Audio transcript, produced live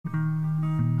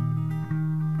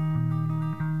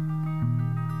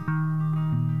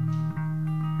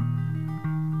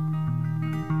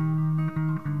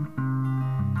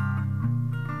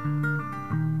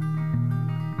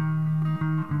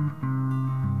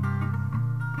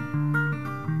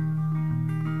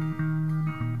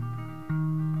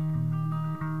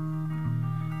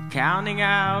counting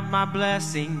out my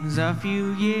blessings a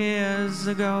few years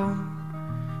ago.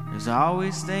 There's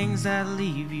always things that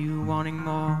leave you wanting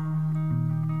more.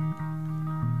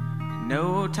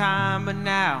 No time but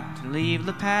now to leave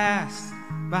the past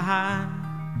behind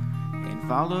and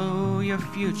follow your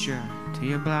future till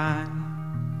you're blind.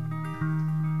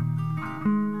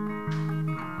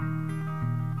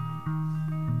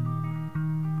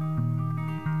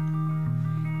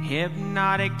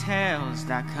 Hypnotic tales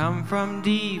that come from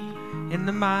deep in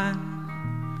the mind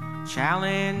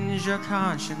challenge your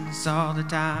conscience all the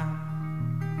time.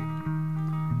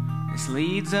 This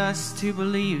leads us to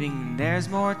believing there's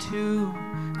more to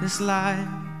this life.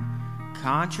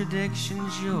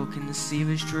 Contradictions you'll conceive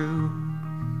as true.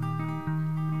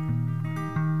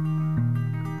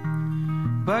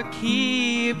 But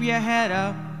keep your head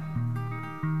up,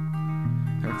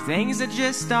 for things are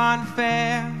just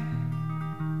unfair.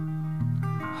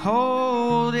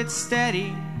 Hold it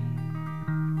steady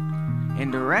in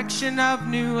direction of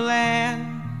new land.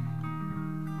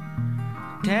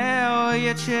 Tell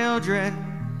your children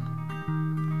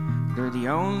they're the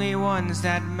only ones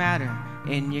that matter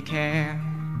in your care.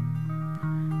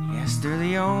 Yes, they're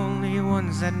the only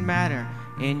ones that matter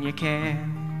in your care.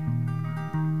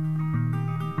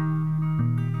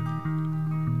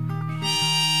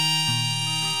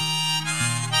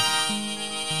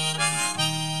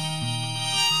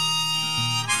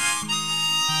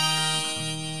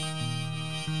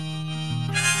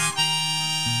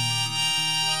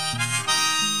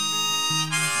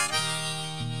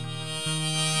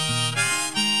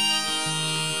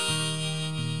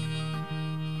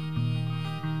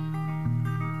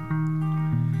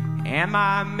 Am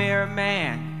I a mere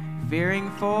man,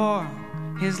 fearing for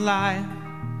his life,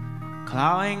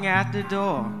 clawing at the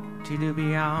door to the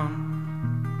beyond,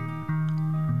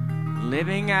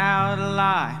 living out a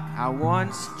lie I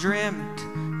once dreamt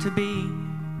to be,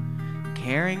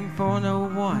 caring for no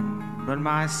one but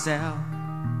myself,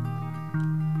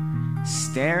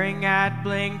 staring at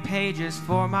blank pages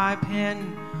for my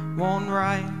pen won't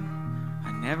write.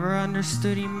 I never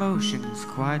understood emotions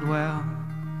quite well.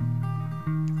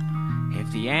 If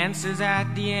the answer's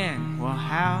at the end, well,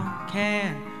 how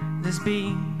can this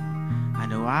be? I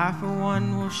know I, for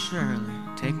one, will surely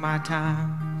take my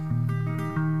time.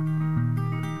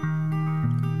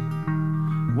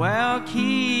 Well,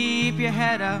 keep your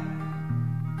head up,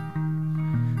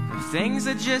 for things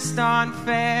are just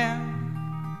unfair.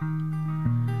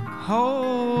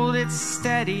 Hold it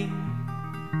steady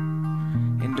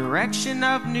in direction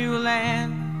of new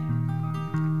land.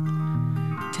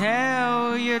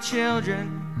 Tell your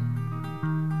children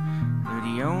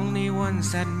they're the only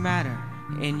ones that matter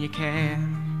in your care.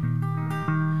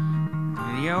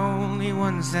 They're the only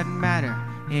ones that matter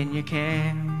in your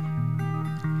care.